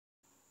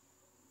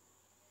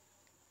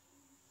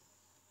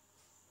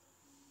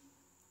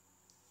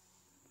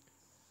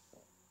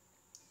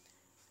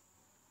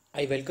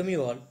I welcome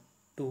you all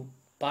to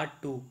part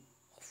 2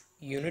 of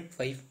Unit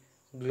 5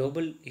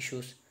 Global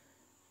Issues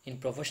in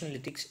Professional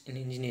Ethics in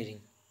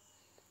Engineering.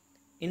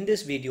 In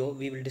this video,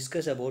 we will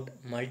discuss about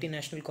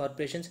multinational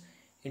corporations,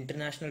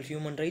 international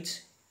human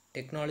rights,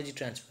 technology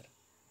transfer.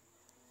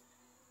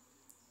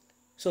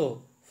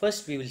 So,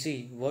 first we will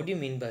see what do you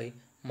mean by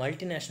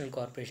multinational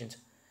corporations.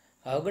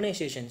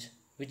 Organizations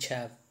which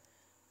have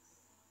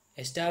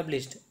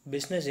established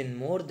business in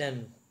more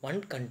than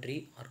one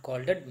country are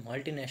called a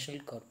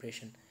multinational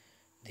corporation.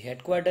 The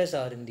headquarters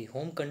are in the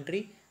home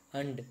country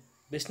and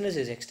business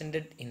is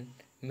extended in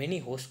many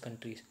host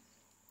countries.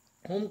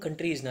 Home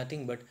country is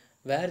nothing but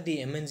where the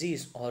MNC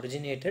is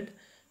originated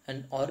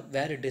and or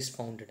where it is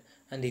founded,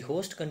 and the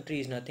host country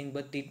is nothing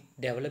but the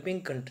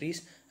developing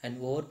countries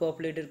and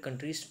overpopulated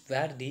countries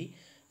where the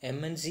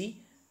MNC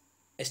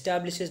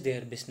establishes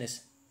their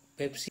business.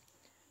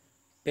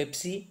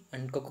 Pepsi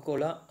and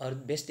Coca-Cola are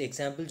best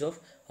examples of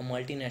a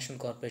multinational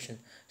corporation.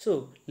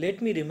 So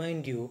let me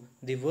remind you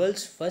the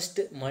world's first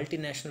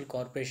multinational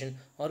corporation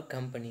or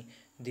company.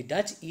 The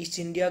Dutch East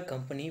India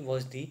Company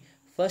was the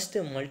first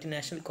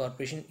multinational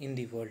corporation in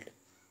the world.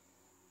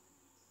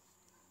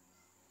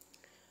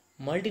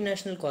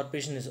 Multinational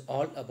corporation is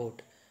all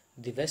about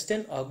the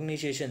Western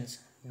organizations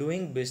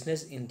doing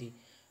business in the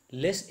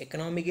less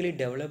economically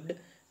developed,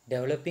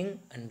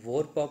 developing and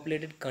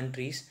overpopulated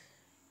countries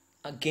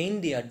gain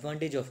the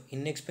advantage of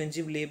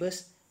inexpensive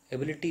labors,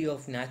 ability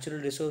of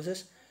natural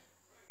resources,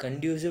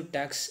 conducive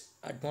tax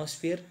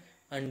atmosphere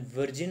and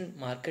virgin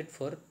market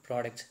for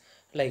products.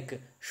 Like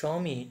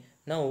Xiaomi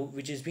now,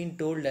 which is being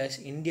told as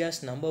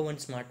India's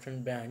 #1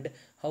 smartphone brand,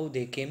 how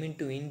they came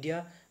into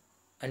India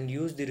and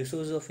used the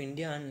resources of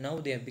India, and now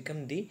they have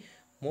become the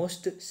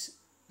most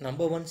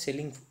 #1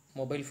 selling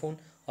mobile phone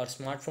or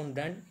smartphone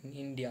brand in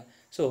India.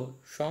 So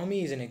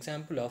Xiaomi is an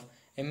example of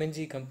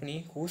MNC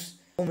company whose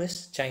home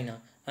is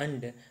China,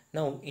 and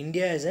now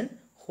India is an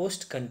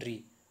host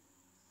country.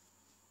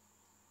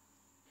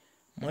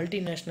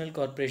 Multinational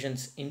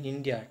corporations in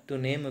India, to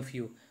name a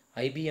few: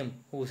 IBM,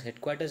 whose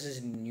headquarters is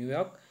in New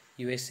York,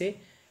 USA;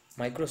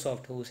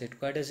 Microsoft, whose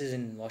headquarters is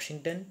in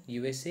Washington,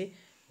 USA;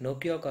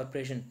 Nokia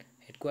Corporation,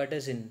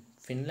 headquarters in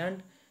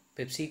Finland;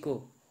 PepsiCo,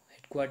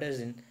 headquarters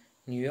in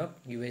New York,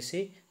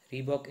 USA;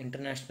 Reebok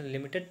International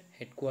Limited,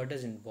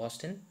 headquarters in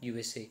Boston,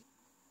 USA.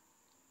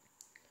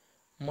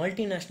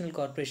 Multinational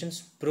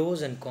corporations,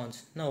 pros and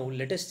cons. Now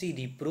let us see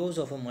the pros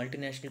of a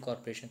multinational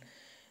corporation.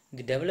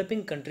 The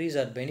developing countries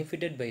are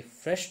benefited by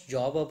fresh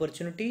job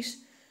opportunities,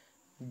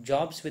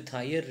 jobs with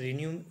higher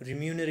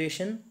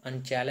remuneration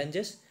and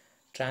challenges,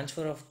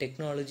 transfer of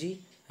technology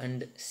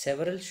and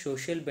several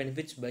social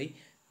benefits by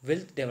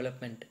wealth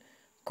development.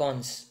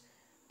 Cons: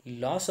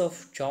 loss of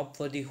job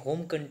for the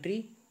home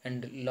country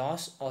and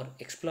loss or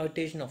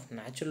exploitation of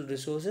natural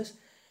resources.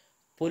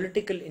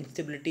 Political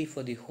instability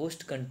for the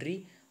host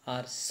country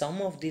are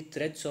some of the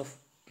threats of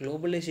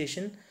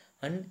globalization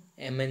and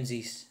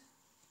MNCs.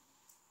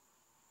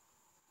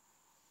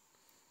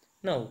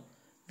 Now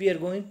we are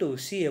going to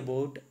see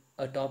about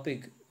a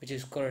topic which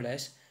is called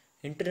as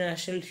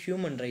international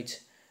human rights.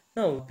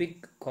 Now, a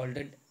topic called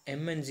it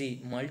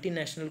MNC,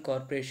 multinational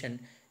corporation,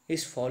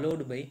 is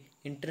followed by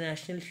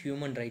international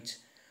human rights.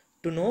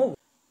 To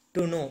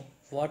know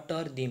what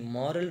are the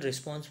moral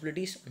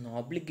responsibilities and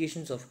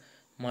obligations of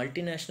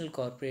multinational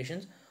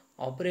corporations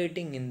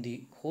operating in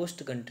the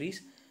host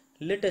countries,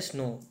 let us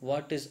know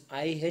what is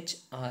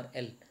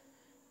IHRL.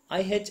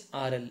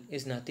 IHRL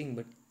is nothing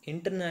but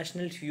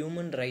International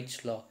Human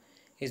Rights Law,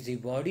 is the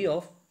body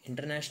of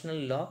international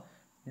law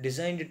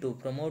designed to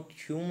promote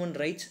human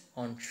rights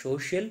on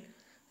social,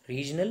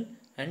 regional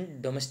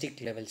and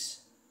domestic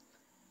levels.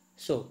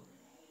 So,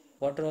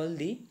 what are all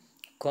the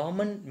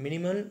common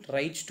minimal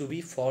rights to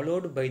be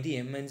followed by the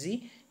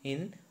MNC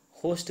in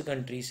host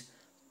countries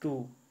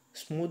to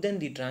smoothen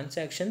the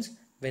transactions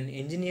when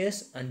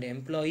engineers and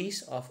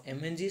employees of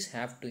MNCs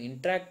have to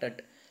interact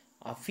at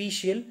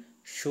official,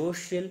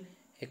 social,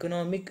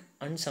 economic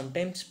and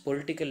sometimes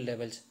political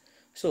levels?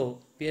 So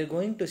we are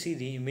going to see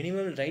the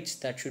minimal rights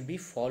that should be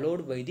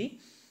followed by the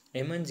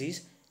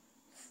MNCs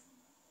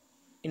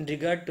in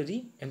regard to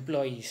the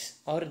employees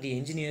or the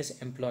engineers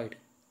employed.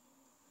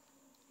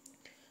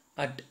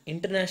 At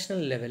international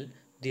level,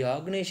 the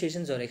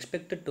organizations are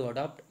expected to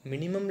adopt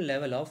minimum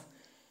level of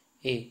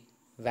A.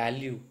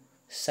 value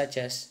such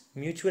as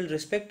mutual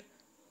respect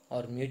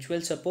or mutual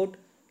support,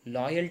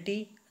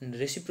 loyalty and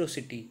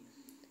reciprocity.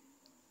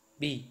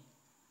 B.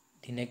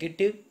 The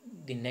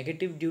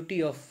negative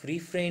duty of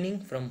refraining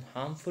from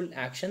harmful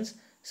actions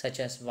such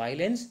as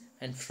violence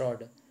and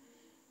fraud.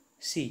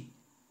 C.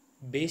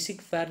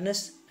 Basic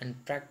fairness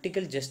and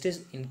practical justice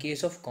in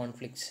case of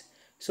conflicts.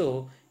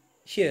 So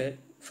here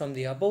from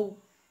the above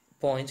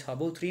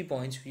 3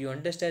 points, you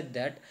understand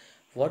that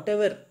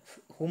whomever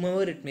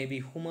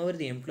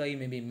the employee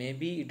may be,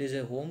 maybe it is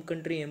a home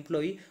country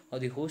employee or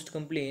the host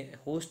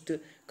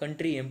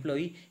country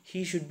employee,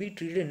 he should be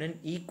treated in an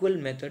equal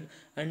method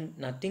and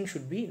nothing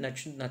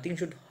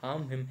should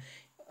harm him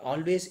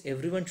always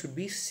everyone should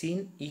be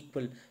seen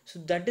equal. So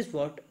that is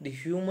what the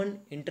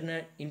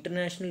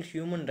international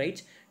human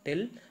rights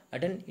tell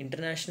at an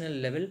international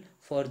level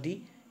for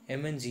the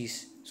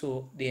MNCs.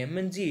 So the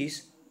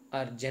MNCs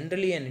are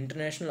generally an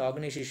international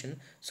organization,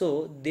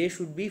 so they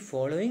should be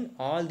following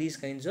all these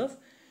kinds of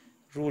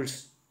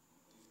rules.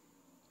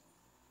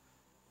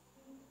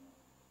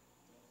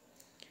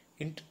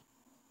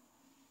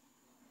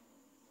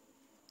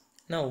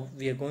 Now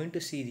we are going to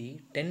see the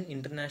 10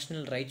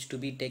 international rights to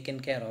be taken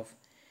care of.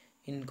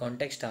 In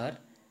context are: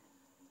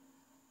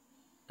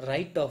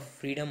 right of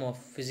freedom of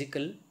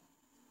physical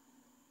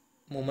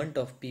movement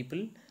of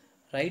people,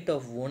 right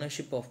of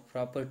ownership of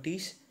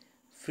properties,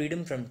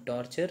 freedom from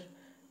torture,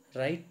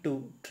 right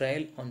to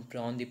trial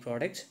on the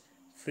products,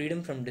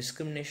 freedom from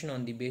discrimination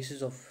on the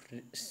basis of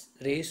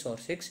race or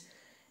sex.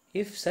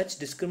 If such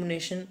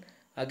discrimination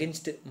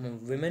against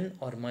women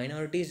or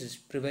minorities is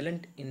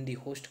prevalent in the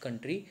host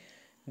country,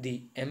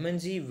 the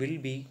MNC will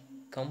be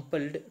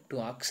compelled to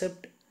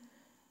accept.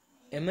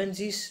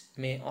 MNCs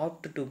may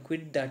opt to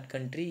quit that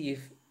country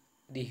if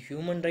the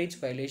human rights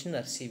violations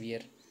are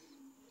severe.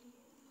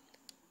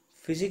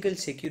 Physical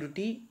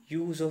security,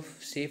 use of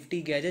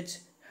safety gadgets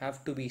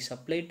have to be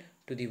supplied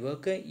to the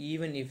worker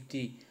even if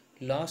the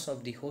laws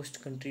of the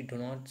host country do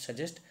not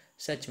suggest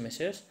such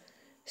measures.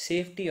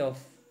 Safety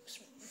of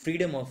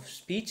freedom of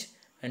speech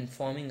and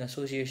forming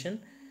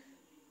association,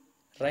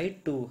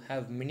 right to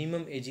have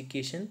minimum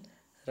education,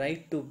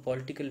 right to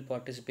political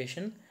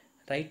participation,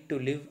 right to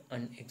live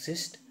and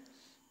exist.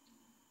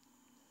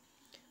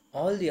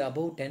 All the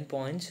above 10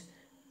 points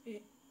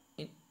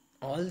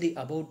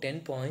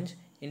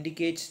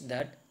indicates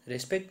that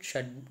respect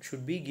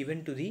should be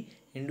given to the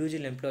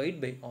individual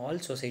employed by all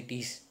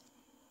societies.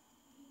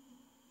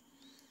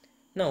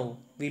 Now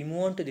we'll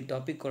move on to the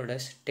topic called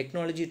as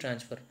technology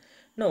transfer.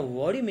 Now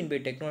what do you mean by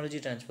technology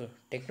transfer?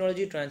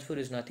 Technology transfer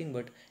is nothing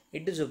but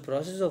it is a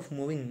process of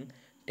moving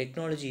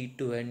technology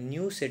to a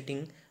new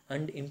setting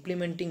and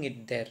implementing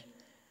it there.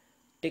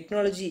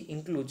 Technology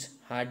includes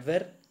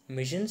hardware,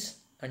 missions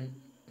and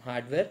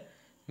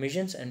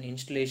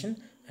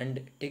installation,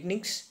 and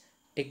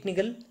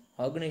technical,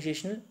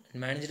 organizational and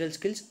managerial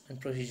skills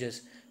and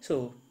procedures.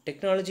 So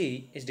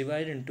technology is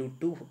divided into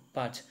two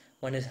parts.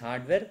 One is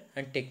hardware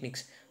and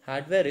techniques.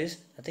 Hardware is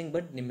nothing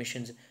but the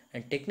missions,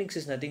 and techniques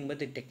is nothing but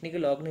the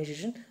technical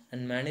organization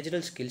and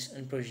managerial skills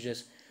and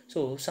procedures.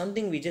 So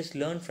something we just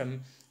learned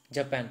from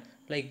Japan,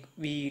 like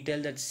we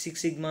tell that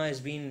Six Sigma has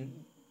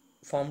been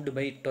formed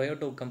by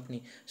Toyota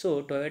company.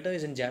 So Toyota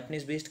is a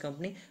Japanese based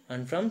company,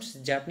 and from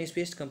Japanese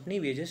based company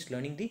we are just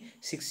learning the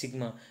Six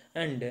Sigma.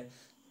 And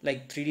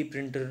like 3D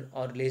printer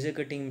or laser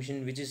cutting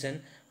machine, which is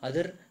an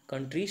other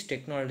countries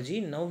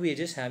technology, now we are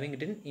just having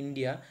it in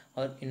India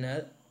or in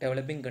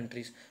developing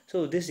countries.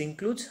 So this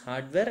includes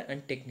hardware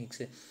and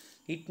techniques.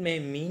 It may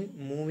mean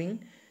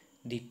moving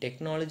the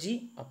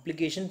technology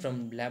application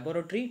from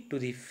laboratory to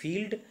the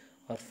field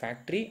or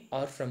factory,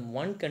 or from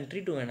one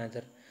country to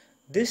another.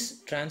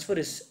 This transfer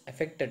is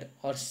affected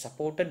or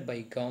supported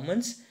by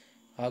governments,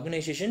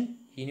 organizations,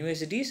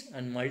 universities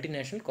and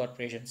multinational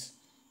corporations.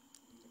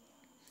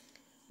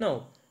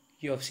 Now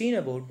you have seen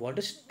about what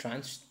is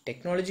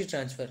technology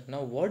transfer.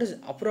 Now what is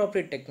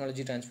appropriate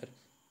technology transfer?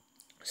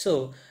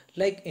 So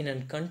like in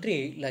a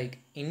country like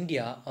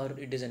India, or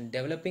it is a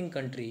developing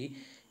country,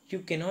 you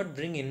cannot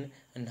bring in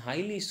a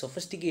highly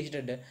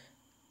sophisticated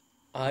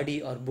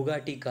Audi or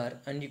Bugatti car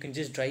and you can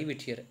just drive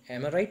it here.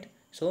 Am I right?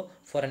 So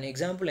for an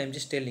example, I'm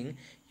just telling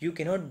you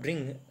cannot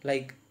bring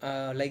like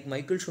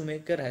Michael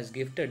Schumacher has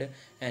gifted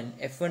an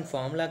F1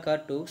 Formula car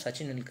to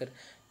Sachin Tendulkar.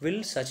 Will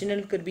Sachin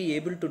Tendulkar be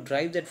able to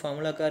drive that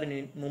Formula car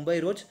in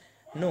Mumbai roads?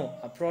 No,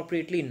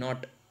 appropriately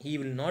not. He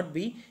will not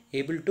be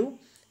able to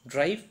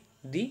drive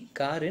the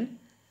car in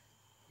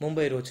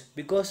Mumbai roads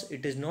because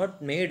it is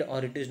not made,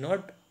 or it is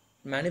not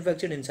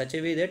manufactured in such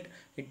a way that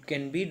it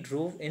can be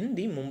drove in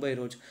the Mumbai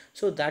roads.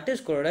 So that is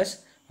called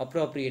as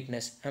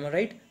appropriateness. Am I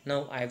right?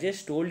 Now I have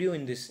just told you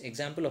in this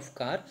example of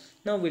car.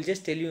 Now we'll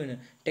just tell you in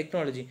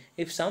technology.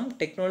 If some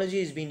technology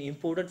is being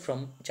imported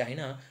from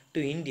China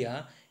to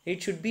India,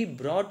 it should be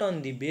brought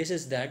on the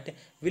basis that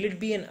will it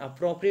be an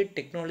appropriate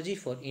technology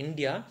for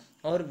India,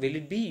 or will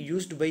it be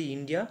used by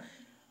India,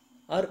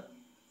 or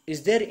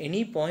is there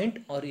any point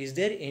or is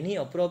there any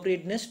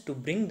appropriateness to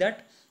bring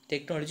that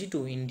technology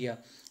to India.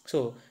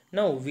 So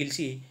now we'll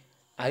see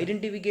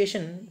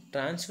identification,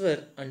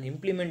 transfer and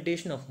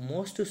implementation of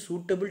most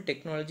suitable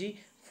technology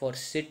for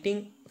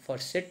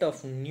set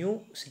of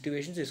new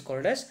situations is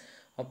called as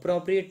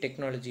appropriate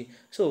technology.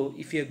 So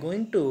if you are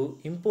going to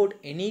import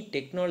any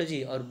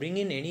technology or bring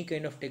in any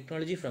kind of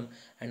technology from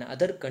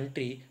another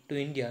country to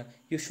India,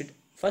 you should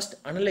first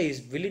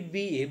analyze will it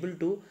be able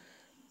to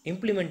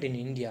implement in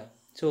India.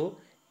 So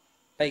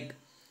like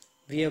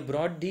we have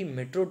brought the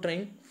metro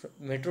train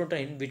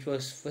which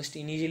was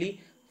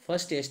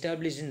first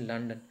established in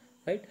London,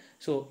 right?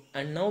 So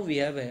and now we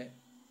have a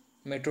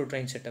metro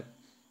train setup.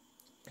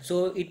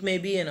 So it may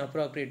be an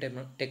appropriate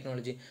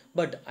technology,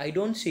 but I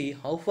don't see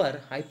how far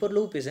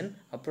Hyperloop is an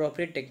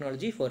appropriate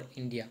technology for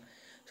India.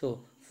 So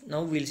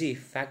Now we'll see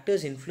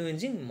factors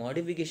influencing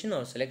modification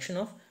or selection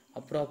of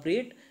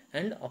appropriate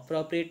and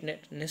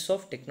appropriateness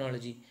of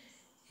technology.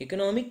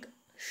 Economic,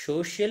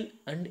 social,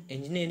 and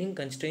engineering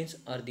constraints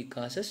are the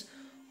causes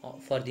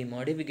for the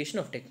modification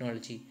of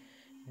technology.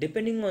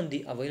 Depending on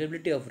the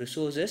availability of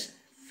resources,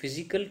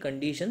 physical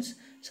conditions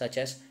such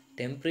as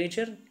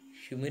temperature,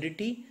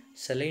 humidity,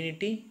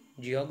 salinity,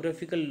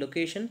 geographical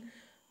location,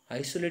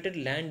 isolated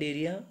land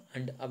area,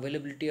 and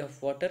availability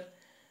of water,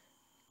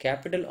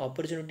 capital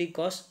opportunity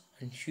cost,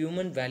 and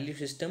human value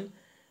system,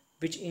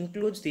 which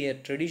includes their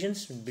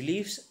traditions,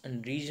 beliefs,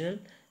 and regional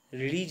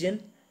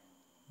religion,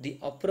 the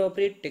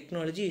appropriate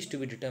technology is to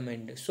be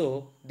determined.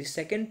 So the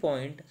second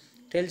point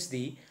tells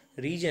the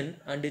region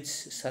and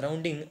its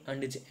surrounding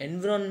and its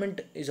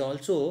environment is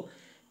also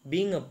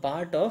being a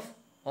part of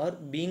or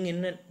being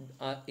in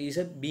is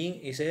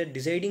a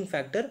deciding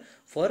factor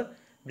for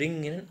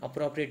bringing in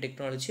appropriate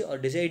technology, or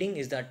deciding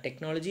is that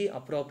technology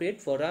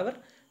appropriate for our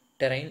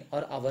terrain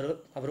or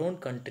our own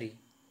country.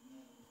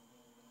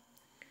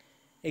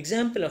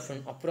 Example of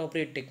an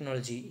appropriate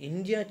technology: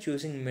 India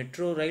choosing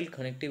metro rail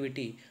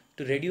connectivity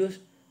to reduce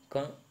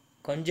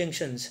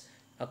conjunctions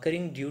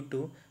occurring due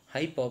to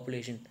high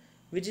population,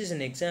 which is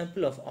an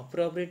example of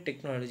appropriate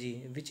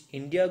technology which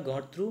India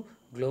got through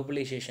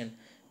globalization.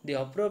 The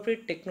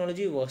appropriate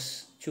technology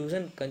was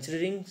chosen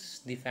considering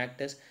the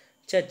factors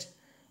such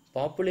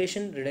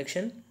population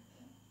reduction,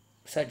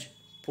 such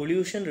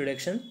pollution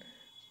reduction,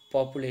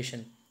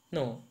 population.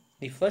 No,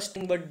 the first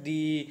thing, but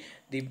the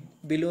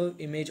below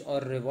image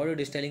or what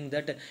it is telling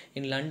that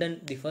in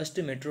London the first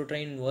metro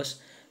train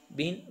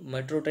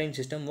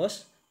system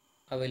was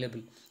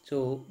available.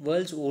 So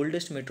world's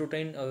oldest metro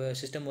train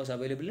system was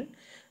available in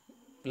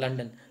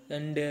London,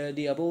 and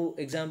the above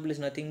example is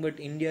nothing but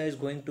India is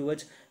going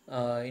towards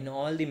in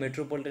all the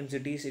metropolitan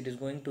cities it is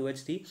going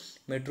towards the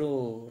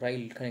metro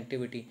rail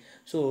connectivity.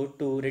 So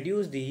to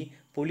reduce the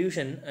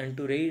pollution and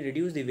to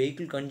reduce the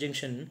vehicle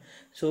congestion,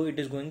 so it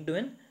is going to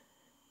an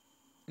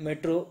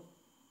metro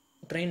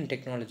train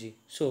technology.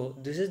 So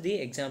this is the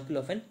example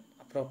of an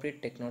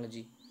appropriate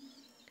technology.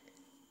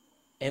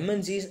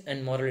 MNCs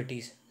and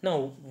moralities.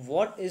 Now,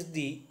 what is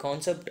the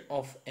concept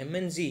of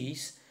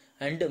MNCs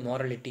and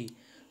morality?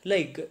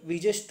 Like we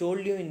just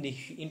told you in the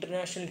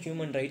international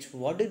human rights,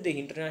 what did the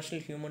international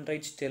human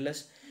rights tell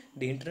us?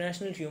 The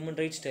international human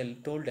rights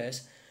told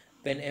us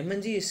when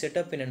MNC is set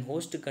up in a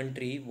host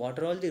country, what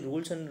are all the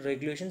rules and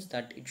regulations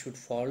that it should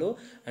follow,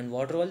 and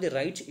what are all the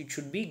rights it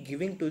should be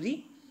giving to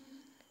the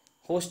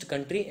host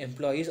country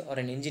employees or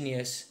an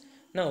engineers.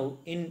 Now,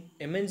 in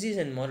MNCs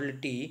and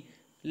morality,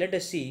 let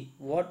us see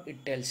what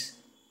it tells.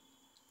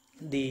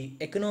 The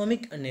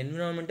economic and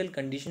environmental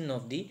condition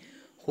of the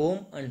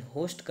home and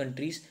host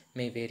countries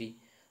may vary,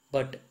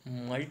 but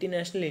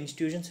multinational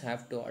institutions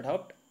have to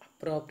adopt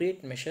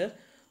appropriate measures,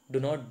 do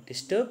not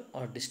disturb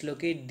or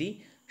dislocate the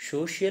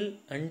social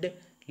and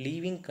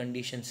living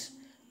conditions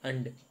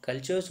and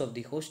cultures of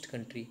the host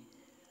country.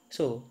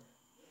 So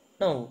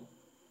now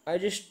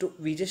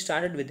we just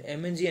started with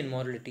MNC and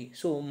morality.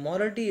 So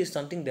morality is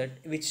something that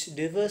which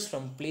differs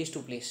from place to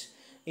place.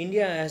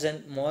 India has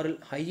a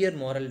higher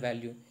moral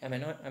value. Am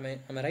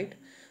I right?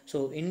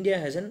 So India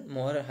has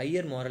a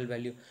higher moral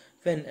value.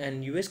 When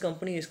an US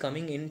company is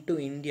coming into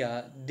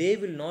India, they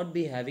will not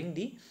be having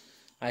the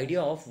idea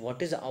of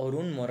what is our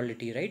own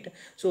morality, right?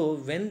 So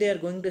when they are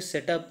going to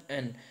set up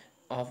an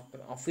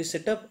office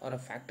setup or a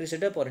factory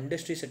setup or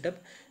industry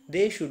setup,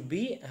 they should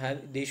be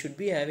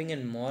having a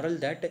moral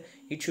that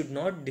it should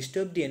not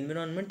disturb the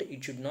environment,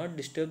 it should not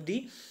disturb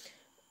the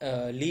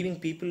living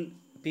people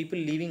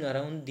living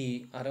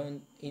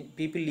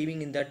people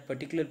living in that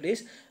particular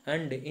place,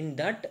 and in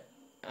that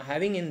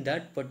having in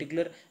that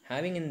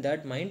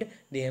mind,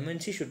 the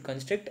MNC should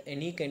construct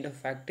any kind of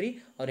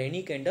factory or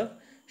any kind of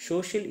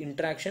social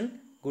interaction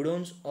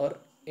godowns or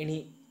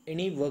any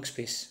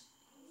workspace.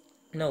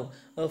 Now,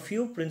 a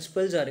few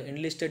principles are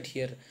enlisted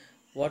here.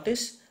 What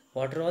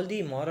are all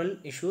the moral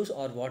issues,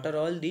 or what are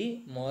all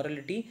the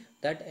morality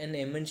that an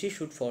MNC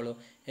should follow?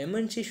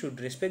 MNC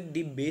should respect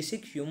the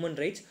basic human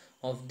rights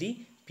of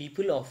the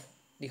people of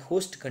the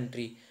host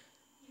country.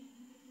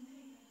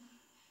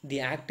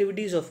 The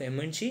activities of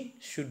MNC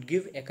should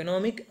give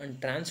economic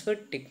and transfer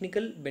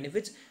technical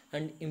benefits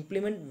and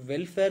implement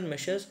welfare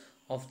measures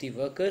of the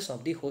workers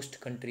of the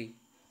host country.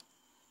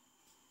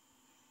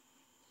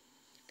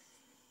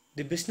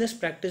 The business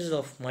practices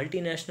of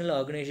multinational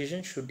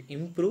organizations should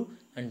improve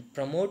and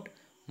promote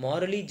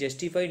morally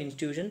justified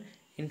institutions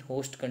in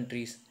host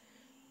countries.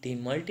 The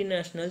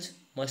multinationals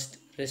must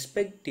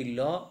respect the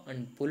law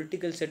and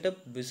political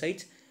setup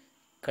besides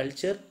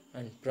culture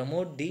and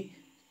promote the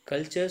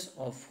cultures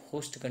of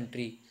host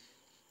country.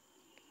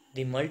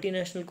 The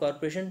multinational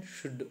corporation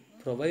should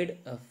provide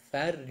a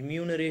fair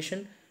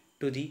remuneration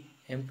to the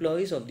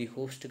employees of the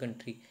host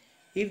country.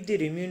 If the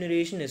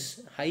remuneration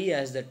is high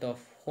as that of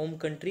home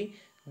country,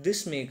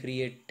 this may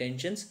create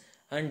tensions,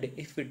 and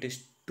if it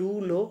is too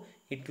low,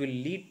 it will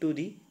lead to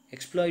the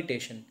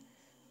exploitation.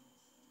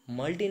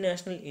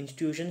 Multinational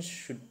institutions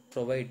should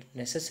provide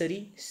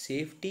necessary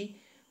safety,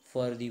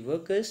 for the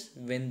workers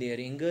when they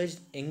are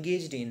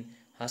engaged in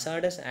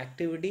hazardous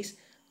activities,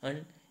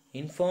 and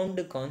informed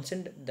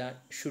consent that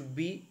should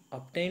be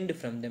obtained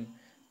from them.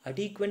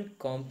 Adequate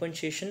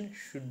compensation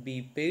should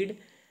be paid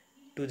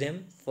to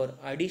them for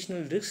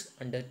additional risks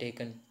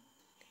undertaken.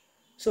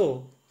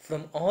 So,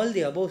 from all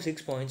the above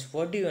 6 points,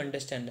 what do you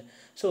understand?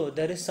 So,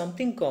 there is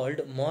something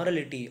called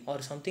morality,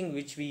 or something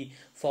which we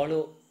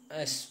follow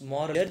as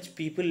moral. Judge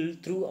people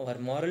through our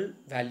moral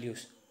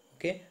values.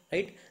 Okay,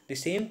 right? The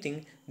same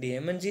thing, the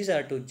MNCs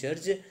are to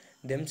judge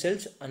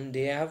themselves, and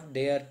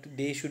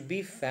they should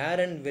be fair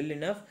and well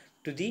enough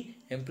to the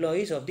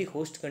employees of the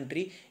host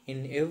country.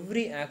 In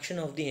every action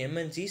of the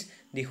MNCs,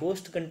 the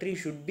host country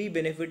should be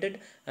benefited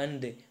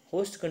and the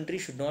host country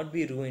should not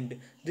be ruined.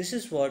 This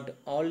is what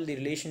all the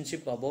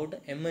relationship about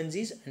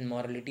MNCs and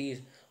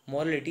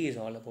morality is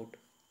all about.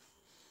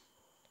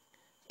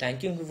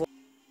 Thank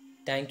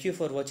you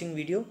for watching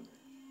video.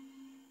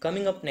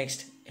 Coming up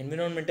next,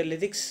 environmental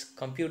ethics,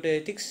 computer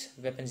ethics,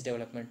 weapons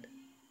development.